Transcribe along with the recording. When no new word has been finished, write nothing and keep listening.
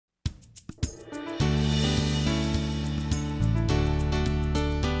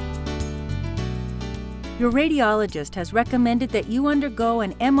Your radiologist has recommended that you undergo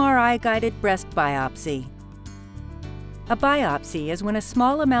an MRI-guided breast biopsy. A biopsy is when a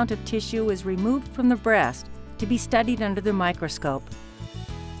small amount of tissue is removed from the breast to be studied under the microscope.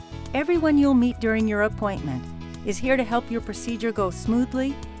 Everyone you'll meet during your appointment is here to help your procedure go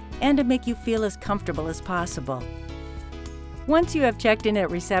smoothly and to make you feel as comfortable as possible. Once you have checked in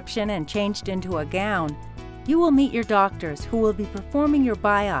at reception and changed into a gown, you will meet your doctors who will be performing your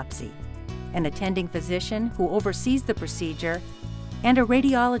biopsy, an attending physician who oversees the procedure, and a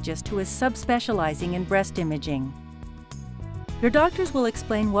radiologist who is subspecializing in breast imaging. Your doctors will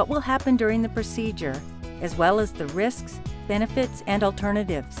explain what will happen during the procedure, as well as the risks, benefits, and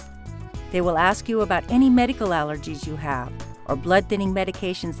alternatives. They will ask you about any medical allergies you have or blood-thinning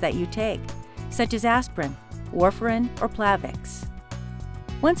medications that you take, such as aspirin, warfarin, or Plavix.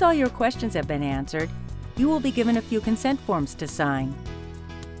 Once all your questions have been answered, you will be given a few consent forms to sign.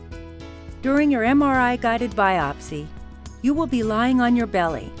 During your MRI-guided biopsy, you will be lying on your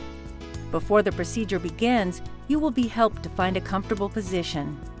belly. Before the procedure begins, you will be helped to find a comfortable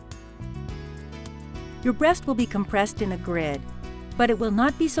position. Your breast will be compressed in a grid, but it will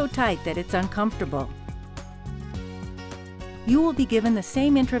not be so tight that it's uncomfortable. You will be given the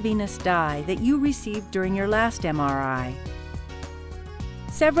same intravenous dye that you received during your last MRI.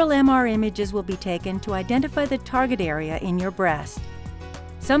 Several MR images will be taken to identify the target area in your breast.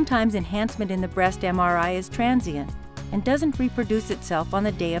 Sometimes enhancement in the breast MRI is transient and doesn't reproduce itself on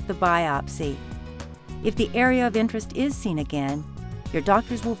the day of the biopsy. If the area of interest is seen again, your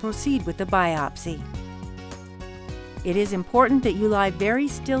doctors will proceed with the biopsy. It is important that you lie very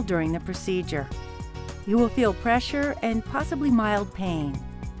still during the procedure. You will feel pressure and possibly mild pain.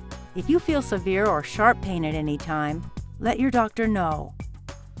 If you feel severe or sharp pain at any time, let your doctor know.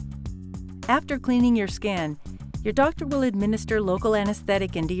 After cleaning your skin, your doctor will administer local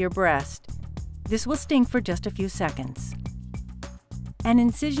anesthetic into your breast. This will sting for just a few seconds. An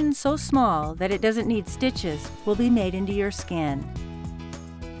incision so small that it doesn't need stitches will be made into your skin.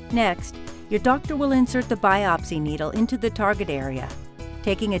 Next, your doctor will insert the biopsy needle into the target area,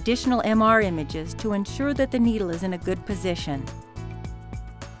 taking additional MR images to ensure that the needle is in a good position.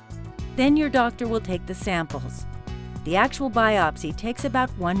 Then your doctor will take the samples. The actual biopsy takes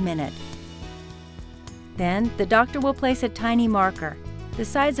about 1 minute. Then the doctor will place a tiny marker, the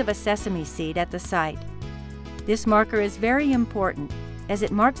size of a sesame seed, at the site. This marker is very important as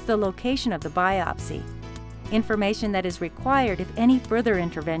it marks the location of the biopsy, information that is required if any further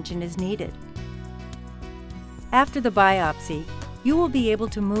intervention is needed. After the biopsy, you will be able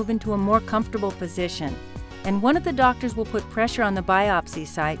to move into a more comfortable position, and one of the doctors will put pressure on the biopsy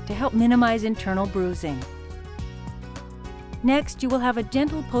site to help minimize internal bruising. Next, you will have a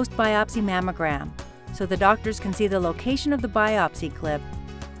gentle post-biopsy mammogram, so the doctors can see the location of the biopsy clip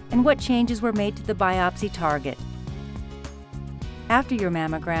and what changes were made to the biopsy target. After your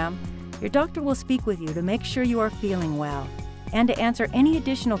mammogram, your doctor will speak with you to make sure you are feeling well and to answer any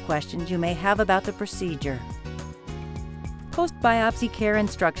additional questions you may have about the procedure. Post-biopsy care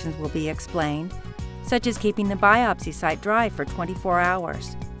instructions will be explained, such as keeping the biopsy site dry for 24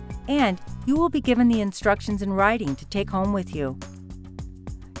 hours, and you will be given the instructions in writing to take home with you.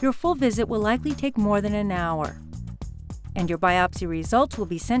 Your full visit will likely take more than an hour, and your biopsy results will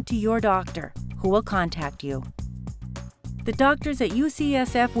be sent to your doctor, who will contact you. The doctors at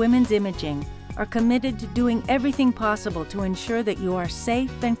UCSF Women's Imaging are committed to doing everything possible to ensure that you are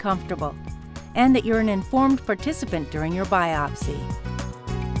safe and comfortable, and that you're an informed participant during your biopsy.